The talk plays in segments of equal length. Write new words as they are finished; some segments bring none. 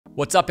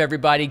What's up,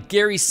 everybody?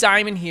 Gary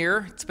Simon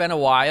here. It's been a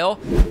while.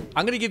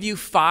 I'm going to give you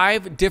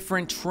 5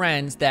 different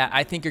trends that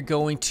I think are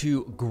going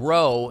to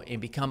grow and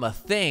become a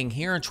thing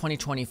here in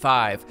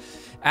 2025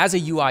 as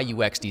a UI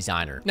UX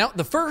designer. Now,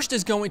 the first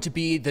is going to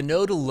be the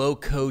no to low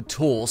code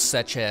tools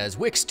such as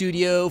Wix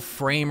Studio,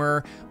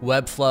 Framer,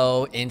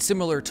 Webflow, and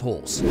similar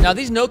tools. Now,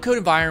 these no code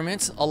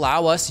environments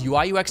allow us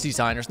UI UX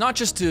designers not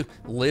just to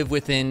live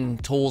within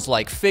tools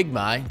like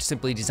Figma,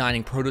 simply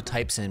designing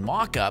prototypes and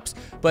mockups,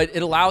 but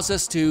it allows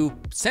us to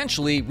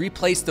essentially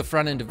replace the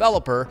front-end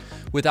developer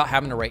without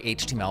having to write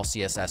HTML,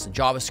 CSS, and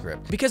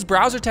JavaScript. Because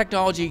browser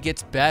technology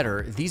gets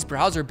better, these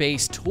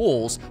browser-based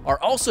tools are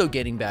also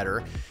getting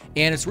better,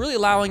 and it's really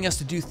allowing us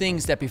to do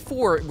things that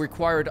before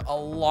required a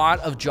lot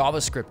of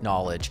JavaScript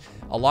knowledge,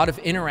 a lot of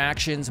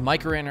interactions,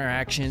 micro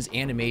interactions,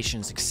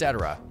 animations,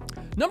 etc.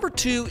 Number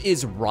 2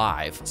 is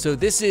Rive. So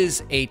this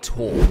is a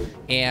tool,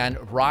 and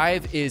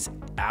Rive is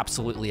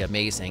absolutely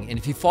amazing. And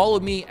if you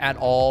followed me at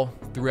all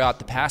throughout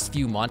the past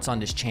few months on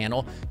this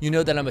channel, you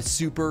know that I'm a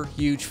super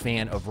huge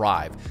fan of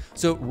Rive.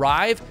 So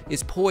Rive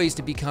is poised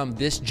to become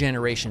this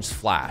generation's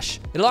Flash.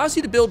 It allows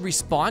you to build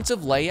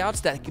responsive layouts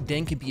that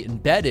then can be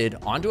embedded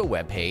onto a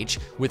web page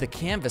with a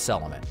canvas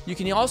element. You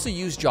can also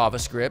use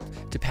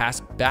JavaScript to pass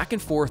back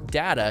and forth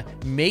data,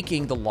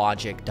 making the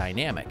logic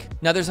dynamic.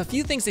 Now, there's a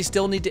few things they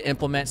still need to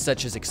implement,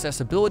 such as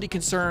accessibility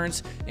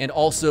concerns and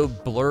also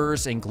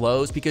blurs and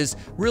glows, because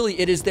really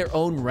it is their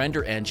own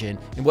render engine.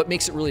 And what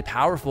makes it really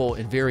powerful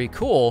and very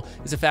cool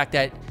is the fact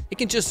that it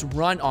can just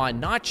run on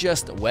not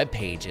just web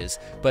pages,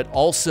 but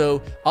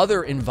also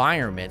other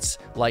environments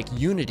like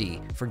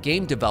Unity for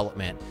game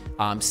development,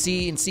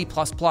 C and C++.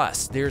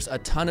 There's a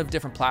ton of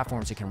different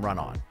platforms it can run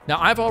on. Now,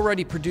 I've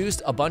already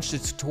produced a bunch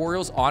of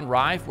tutorials on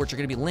Rive, which are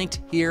going to be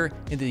linked here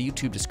in the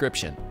YouTube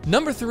description.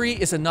 Number 3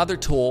 is another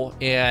tool,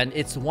 and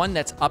it's one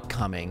that's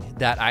upcoming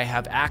that I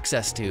have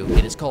access to,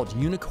 and it's called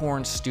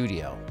Unicorn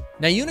Studio.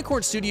 Now,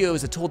 Unicorn Studio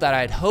is a tool that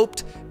I had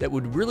hoped that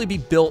would really be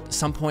built at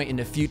some point in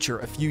the future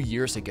a few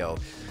years ago.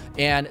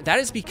 And that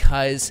is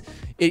because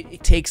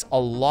it takes a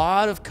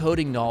lot of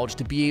coding knowledge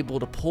to be able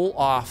to pull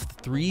off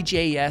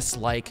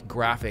 3JS-like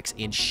graphics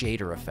and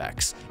shader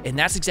effects. And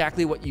that's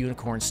exactly what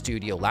Unicorn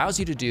Studio allows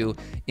you to do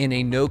in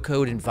a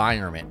no-code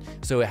environment.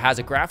 So it has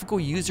a graphical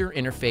user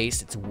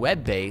interface, it's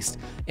web-based,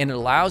 and it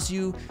allows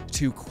you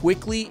to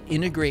quickly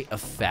integrate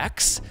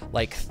effects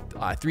like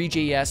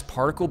 3JS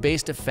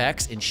particle-based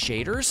effects and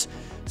shaders,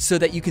 so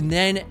that you can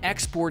then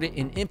export it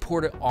and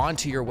import it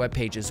onto your web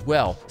page as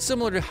well,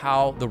 similar to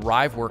how the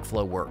Rive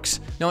workflow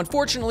works. Now,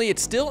 unfortunately,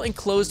 it's still in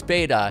closed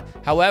beta.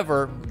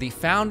 However, the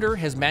founder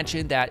has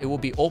mentioned that it will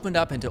be opened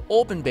up into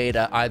open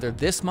beta either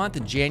this month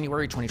in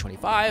January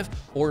 2025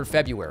 or in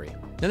February.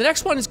 Now, the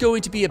next one is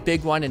going to be a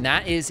big one, and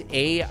that is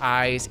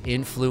AI's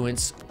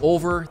influence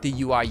over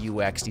the UI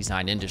UX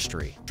design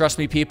industry. Trust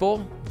me,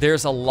 people,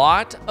 there's a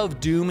lot of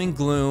doom and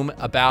gloom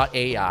about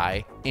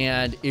AI,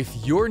 and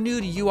if you're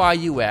new to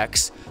UI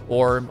UX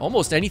or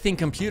almost anything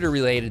computer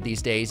related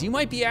these days, you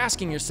might be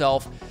asking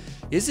yourself,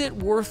 is it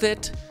worth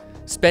it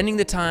spending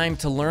the time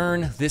to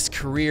learn this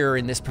career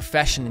and this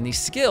profession and these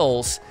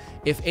skills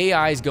if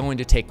AI is going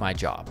to take my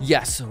job?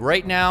 Yes,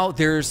 right now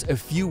there's a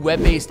few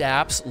web-based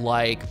apps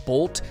like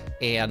Bolt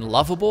and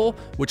Lovable,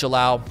 which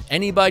allow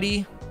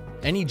anybody,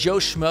 any Joe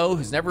Schmo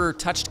who's never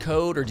touched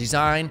code or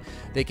design,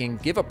 they can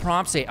give a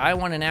prompt, say, I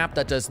want an app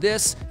that does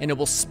this, and it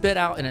will spit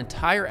out an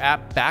entire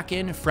app back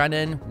end, front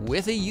end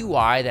with a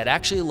UI that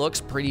actually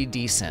looks pretty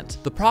decent.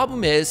 The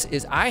problem is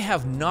I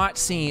have not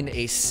seen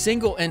a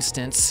single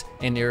instance,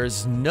 and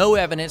there's no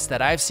evidence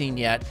that I've seen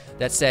yet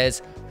that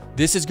says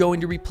this is going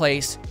to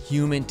replace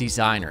human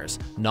designers,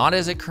 not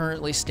as it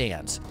currently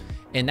stands.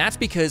 And that's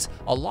because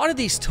a lot of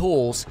these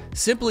tools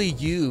simply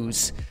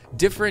use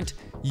different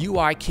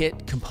UI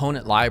kit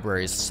component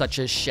libraries such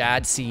as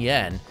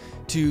ShadCN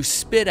to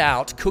spit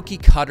out cookie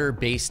cutter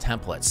based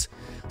templates.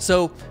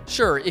 So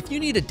sure, if you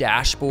need a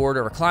dashboard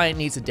or a client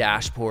needs a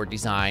dashboard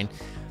design,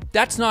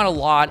 that's not a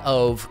lot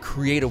of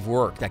creative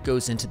work that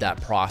goes into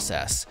that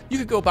process. You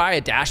could go buy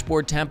a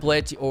dashboard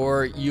template,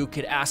 or you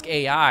could ask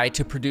AI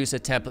to produce a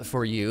template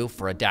for you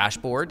for a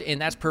dashboard, and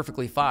that's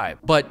perfectly fine.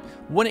 But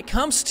when it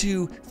comes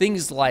to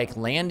things like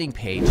landing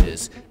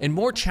pages and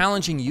more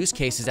challenging use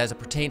cases as it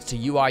pertains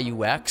to UI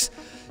UX,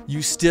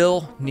 you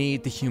still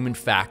need the human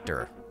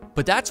factor.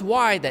 But that's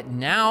why that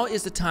now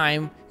is the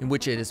time in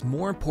which it is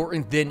more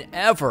important than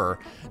ever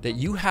that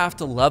you have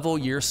to level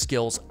your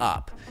skills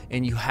up,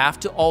 and you have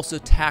to also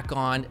tack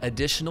on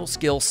additional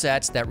skill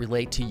sets that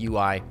relate to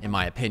UI, in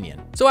my opinion.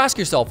 So ask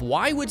yourself,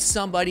 why would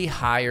somebody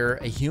hire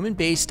a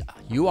human-based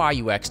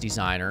UI UX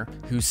designer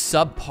who's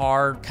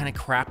subpar, kind of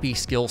crappy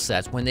skill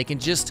sets when they can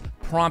just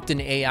prompt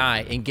an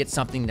AI and get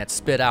something that's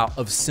spit out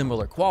of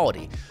similar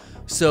quality?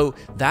 So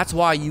that's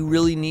why you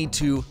really need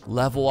to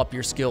level up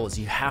your skills.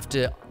 You have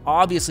to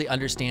obviously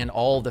understand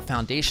all the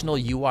foundational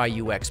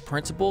UI UX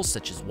principles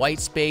such as white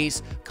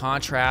space,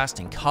 contrast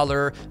and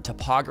color,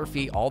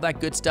 typography, all that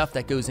good stuff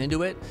that goes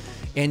into it.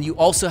 And you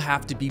also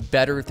have to be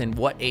better than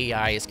what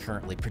AI is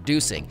currently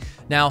producing.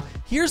 Now,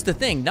 here's the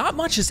thing, not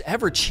much has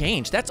ever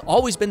changed. That's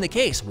always been the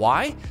case.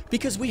 Why?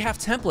 Because we have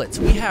templates.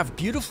 We have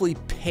beautifully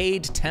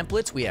paid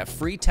templates. We have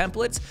free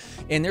templates,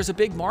 and there's a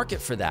big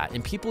market for that,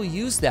 and people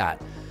use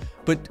that.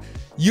 But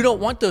you don't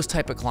want those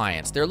type of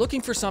clients. They're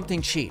looking for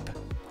something cheap.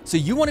 So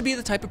you want to be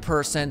the type of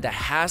person that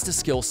has the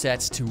skill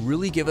sets to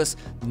really give us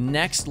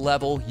next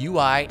level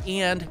UI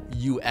and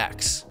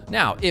UX.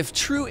 Now, if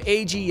true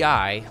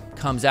AGI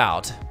comes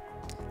out,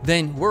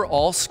 then we're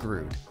all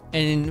screwed.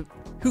 And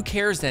who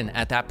cares then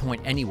at that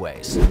point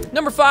anyways?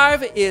 Number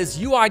 5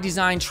 is UI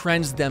design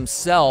trends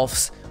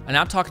themselves. And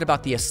I'm talking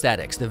about the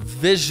aesthetics, the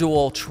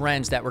visual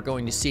trends that we're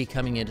going to see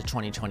coming into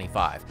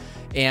 2025.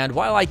 And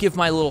while I give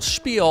my little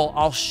spiel,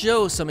 I'll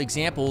show some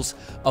examples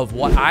of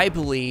what I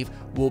believe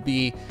will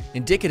be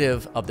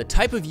indicative of the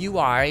type of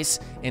UIs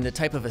and the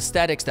type of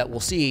aesthetics that we'll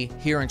see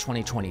here in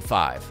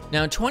 2025.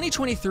 Now in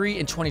 2023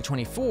 and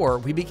 2024,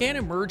 we began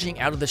emerging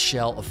out of the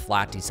shell of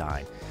flat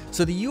design.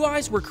 So the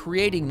UIs we're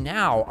creating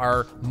now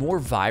are more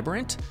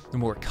vibrant, they're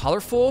more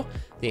colorful,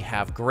 they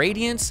have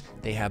gradients,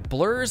 they have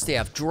blurs, they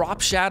have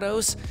drop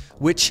shadows,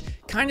 which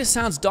kind of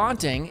sounds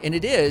daunting, and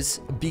it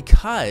is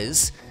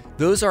because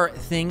those are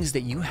things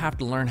that you have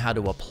to learn how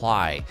to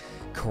apply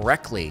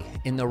correctly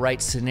in the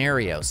right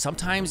scenario.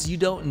 Sometimes you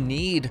don't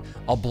need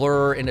a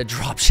blur and a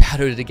drop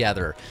shadow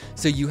together.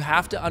 So you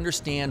have to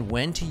understand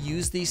when to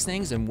use these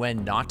things and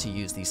when not to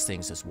use these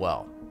things as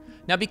well.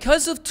 Now,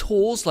 because of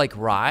tools like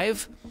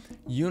Rive,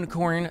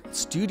 Unicorn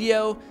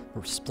Studio,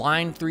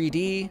 Spline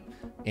 3D,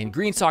 and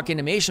GreenSock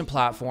Animation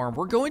Platform,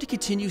 we're going to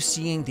continue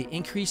seeing the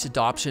increased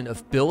adoption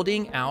of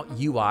building out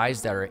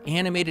UIs that are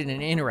animated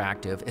and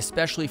interactive,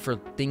 especially for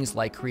things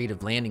like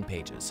creative landing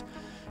pages.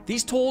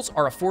 These tools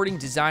are affording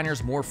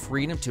designers more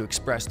freedom to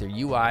express their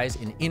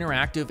UIs in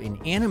interactive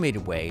and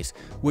animated ways,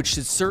 which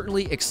should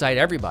certainly excite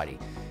everybody.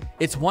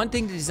 It's one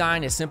thing to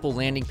design a simple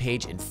landing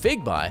page in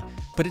Figma,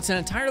 but it's an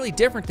entirely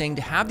different thing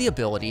to have the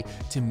ability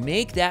to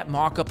make that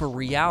mock-up a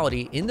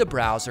reality in the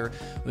browser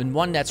and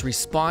one that's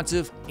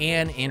responsive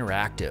and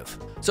interactive.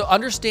 So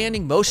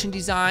understanding motion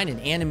design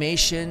and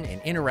animation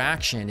and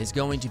interaction is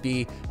going to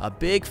be a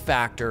big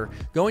factor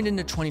going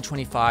into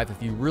 2025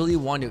 if you really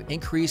want to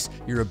increase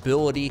your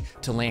ability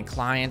to land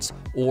clients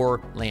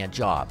or land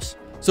jobs.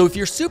 So if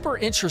you're super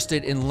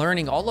interested in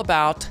learning all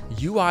about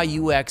UI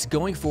UX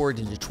going forward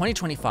into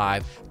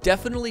 2025,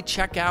 definitely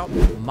check out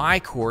my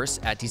course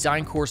at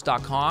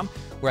DesignCourse.com,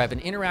 where I have an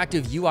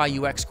interactive UI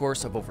UX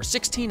course of over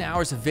 16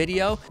 hours of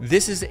video.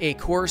 This is a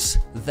course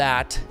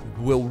that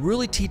will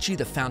really teach you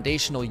the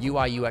foundational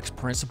UI UX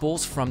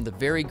principles from the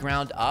very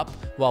ground up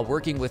while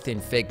working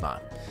within Figma.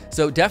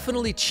 So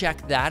definitely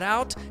check that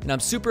out. And I'm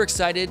super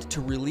excited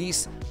to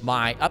release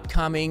my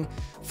upcoming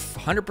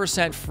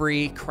 100%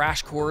 free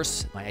crash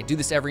course. I do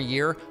this every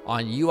year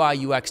on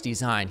UI UX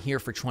design here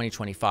for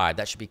 2025.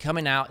 That should be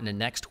coming out in the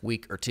next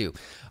week or two.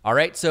 All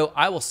right, so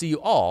I will see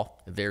you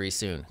all very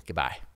soon. Goodbye.